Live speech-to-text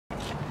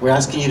we're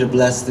asking you to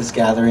bless this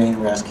gathering.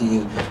 We're asking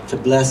you to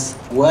bless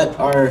what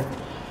our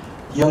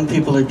young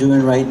people are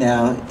doing right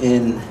now,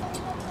 in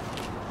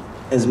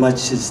as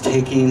much as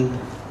taking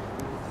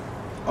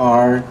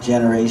our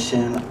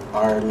generation,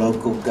 our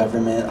local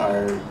government,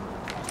 our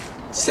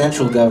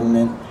central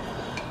government,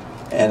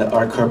 and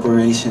our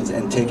corporations,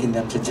 and taking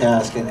them to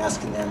task and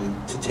asking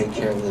them to take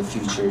care of the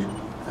future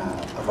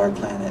of our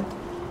planet.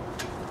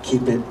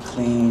 Keep it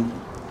clean,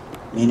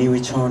 mini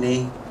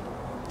Richoni,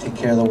 take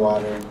care of the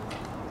water,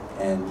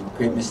 and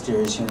Great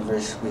Mysterious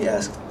Universe, we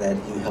ask that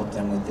you help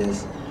them with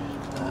this.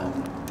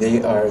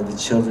 They are the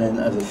children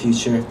of the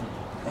future,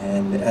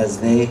 and as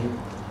they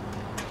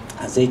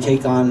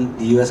take on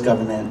the U.S.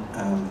 government,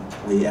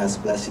 we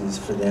ask blessings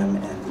for them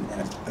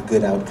and a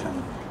good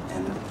outcome,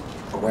 and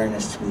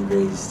awareness to be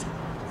raised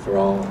for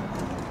all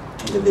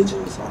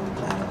individuals on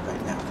the planet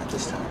right now at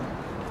this time.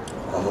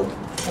 I hope.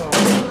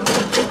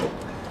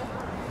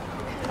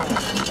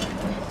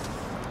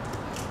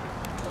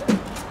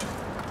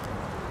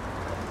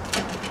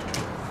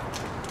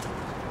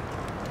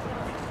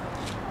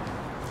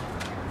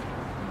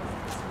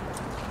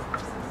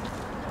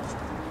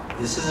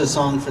 This is a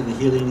song for the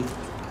healing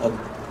of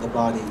the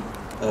body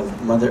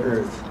of Mother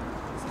Earth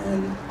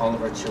and all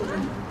of our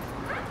children.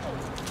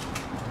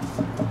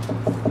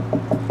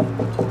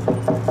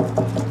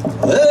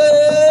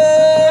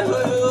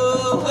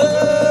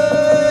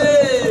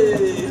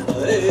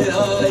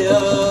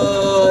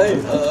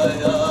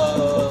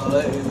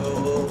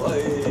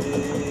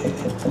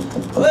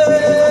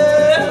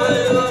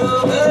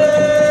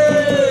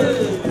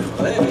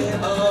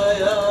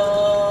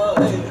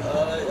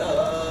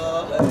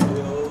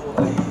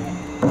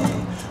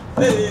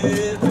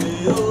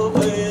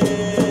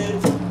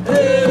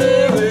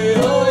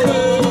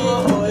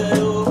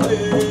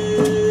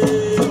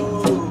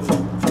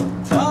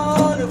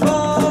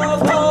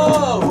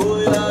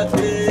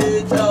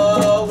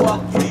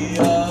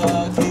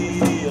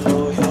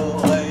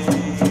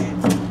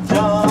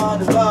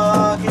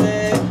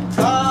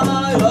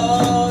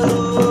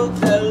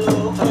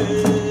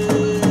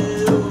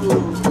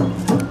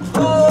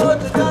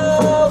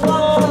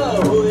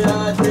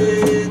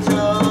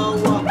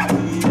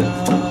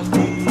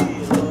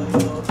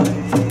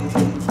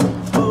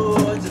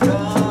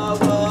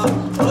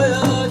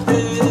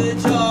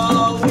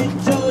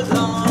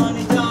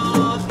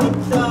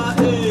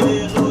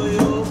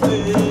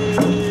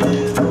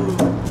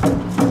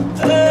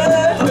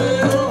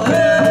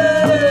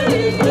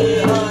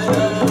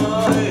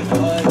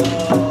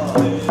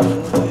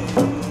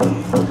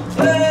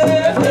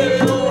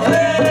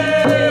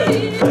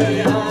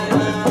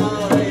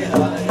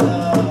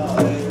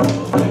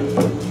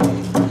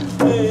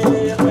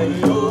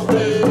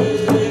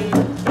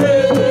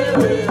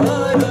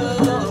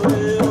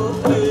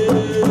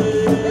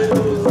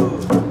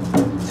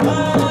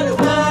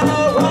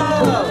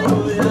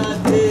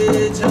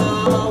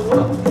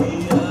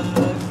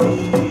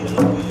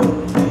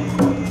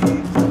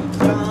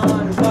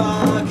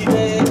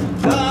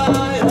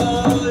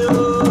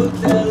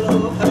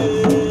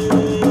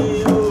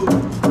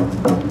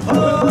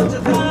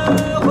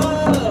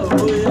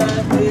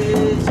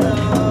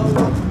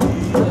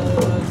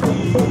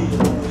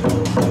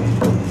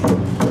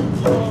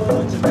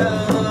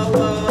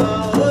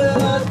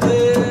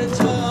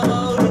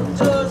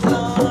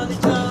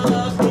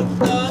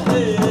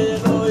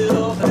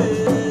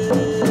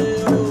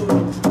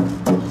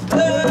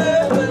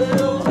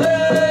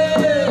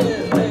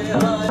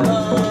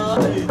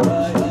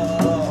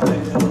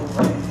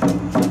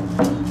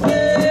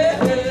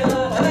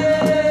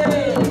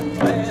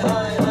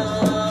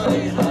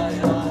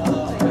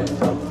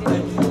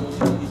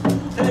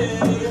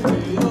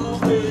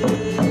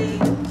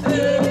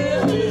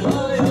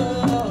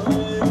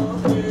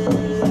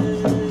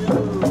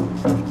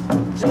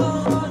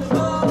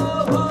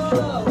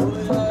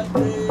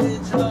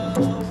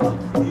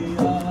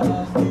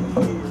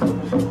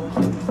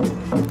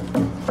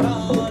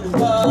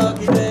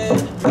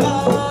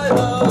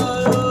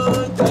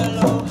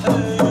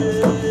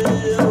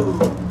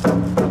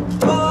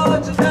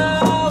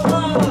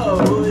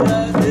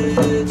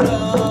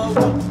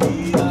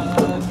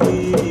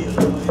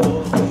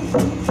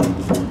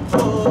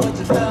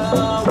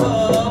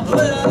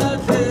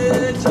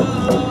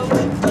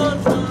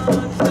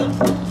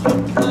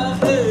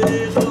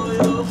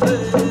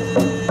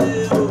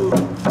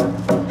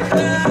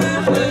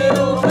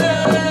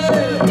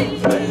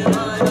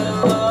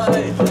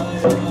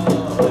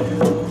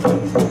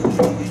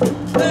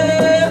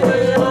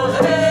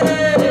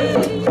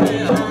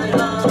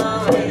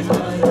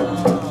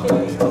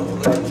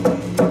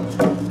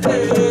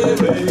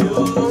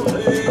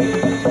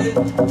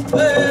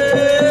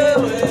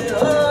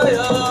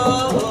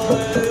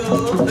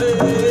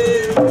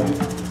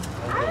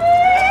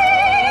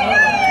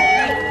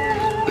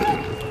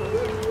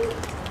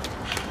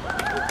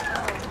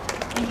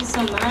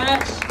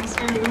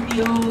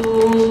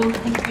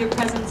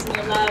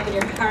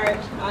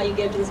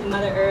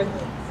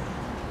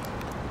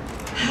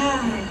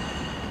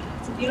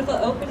 It's a beautiful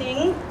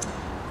opening.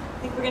 I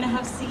think we're going to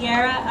have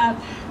Sierra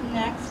up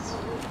next.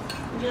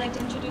 Would you like to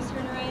introduce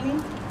her,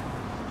 Narayani?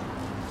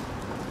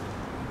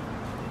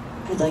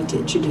 I'd like to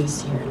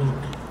introduce here.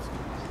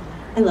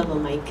 I love a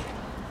mic.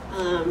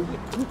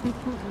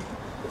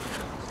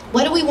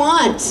 What do we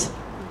want?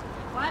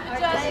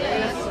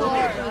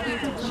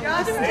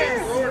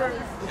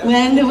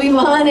 When do we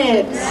want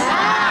it?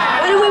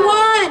 Now. What do we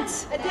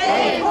want? A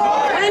day in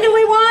court. When do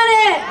we want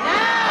it?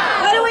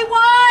 Now. What do we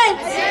want?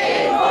 A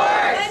day in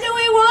court. When do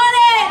we want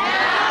it?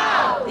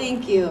 Now.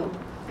 Thank you.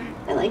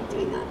 I like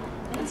doing that.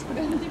 That's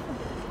fun.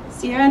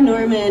 Sierra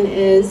Norman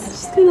is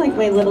just kind of like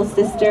my little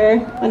sister,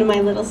 one of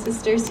my little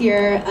sisters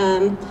here.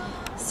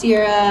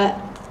 Sierra,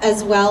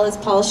 as well as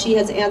Paul, she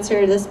has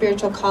answered the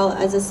spiritual call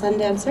as a sun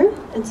dancer,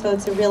 and so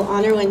it's a real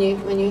honor when you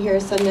hear a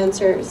sun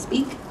dancer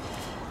speak,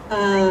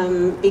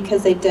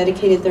 because they've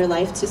dedicated their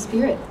life to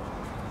spirit.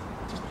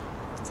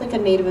 It's like a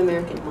Native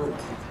American monk,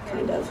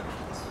 kind of,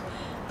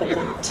 but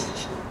not.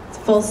 It's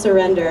full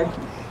surrender.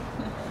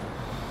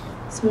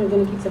 So we're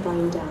going to keep the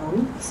volume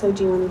down. So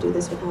do you want to do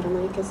this without a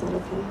mic? Is that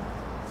okay?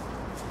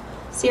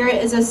 Sierra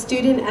is a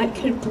student at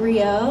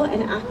Cabrillo,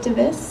 an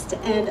activist,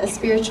 and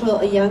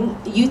a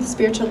young youth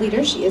spiritual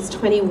leader. She is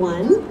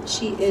 21.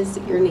 She is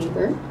your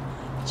neighbor.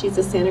 She's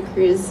a Santa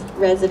Cruz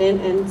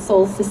resident and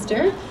soul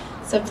sister.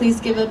 So please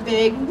give a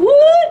big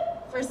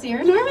woot for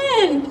Sierra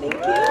Norman. Thank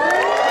you.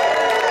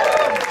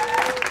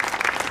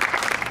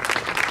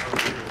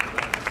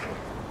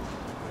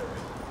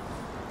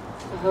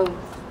 Oh,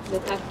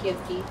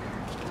 Natakyapi,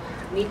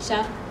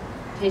 Micha,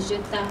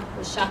 Pejuta,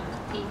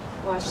 Washakpi,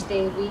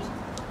 Washdevi.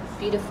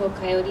 Beautiful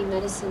coyote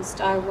medicine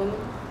star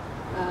woman,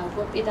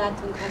 Wopila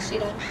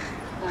Tunkashira,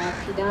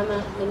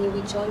 Pidama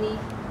Meniwichoni,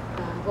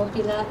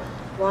 Wopila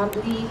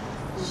Wambli,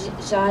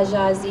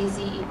 Jaja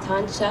Zizi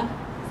Itancha,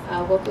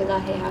 Wopila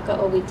Hehaka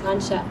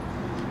Owitansha,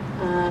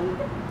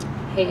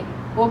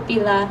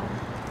 Wopila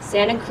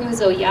Santa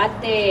Cruz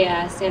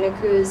Oyate, Santa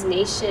Cruz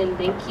Nation.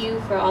 Thank you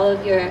for all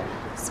of your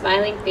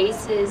smiling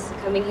faces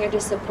coming here to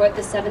support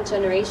the 7th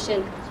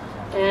generation,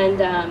 and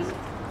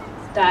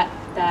that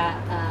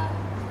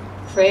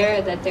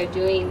prayer that they're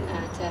doing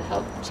to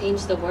help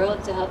change the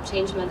world, to help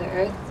change Mother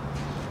Earth.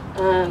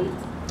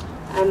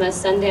 I'm a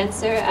sun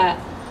dancer at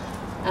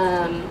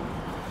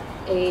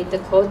a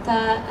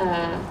Dakota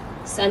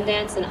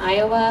Sundance in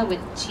Iowa with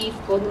Chief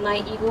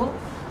Goldeneye Eagle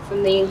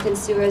from the Yinkin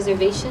Sioux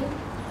Reservation.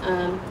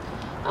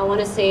 I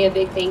want to say a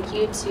big thank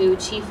you to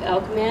Chief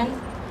Elkman,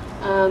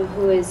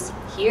 who is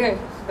here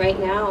right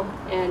now,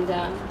 and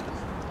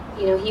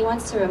you know, he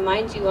wants to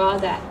remind you all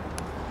that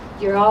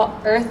you're all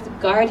Earth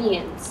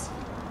guardians.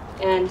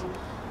 And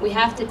we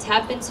have to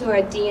tap into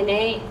our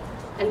DNA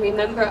and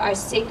remember our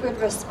sacred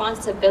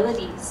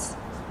responsibilities.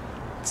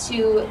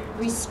 To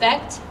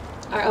respect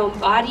our own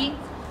body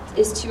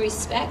is to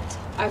respect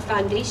our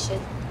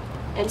foundation.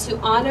 And to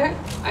honor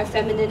our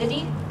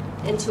femininity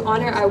and to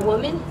honor our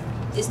woman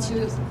is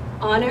to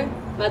honor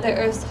Mother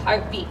Earth's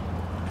heartbeat.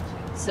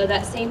 So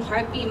that same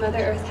heartbeat Mother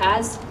Earth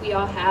has, we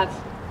all have.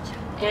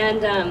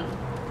 And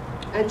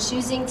I'm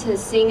choosing to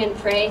sing and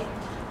pray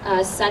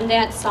a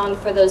Sundance song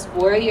for those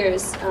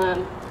warriors.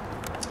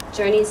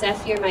 Journey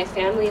Zephyr, my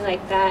family,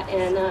 like that.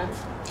 And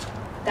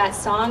that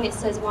song, it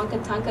says,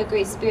 Wankatanka,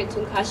 Great Spirit,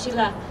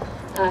 Tunkashila,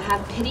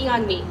 have pity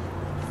on me,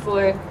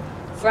 for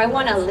I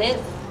want to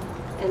live.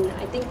 And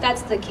I think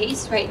that's the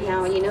case right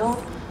now, you know.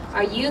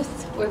 Our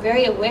youth, we're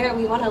very aware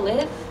we want to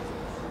live.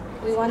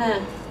 We want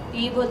to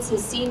be able to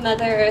see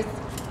Mother Earth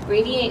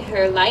radiate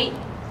her light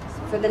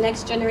for the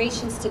next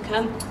generations to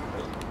come.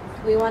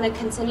 We want to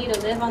continue to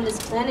live on this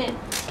planet,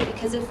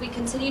 because if we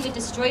continue to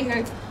destroy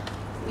her,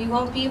 we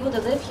won't be able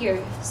to live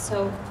here.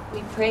 So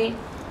we pray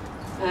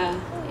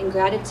in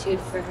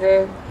gratitude for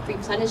her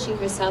replenishing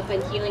herself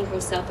and healing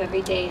herself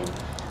every day,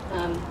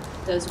 and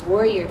those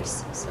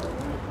warriors. So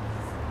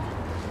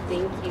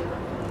thank you.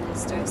 I'm going to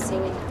start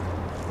singing.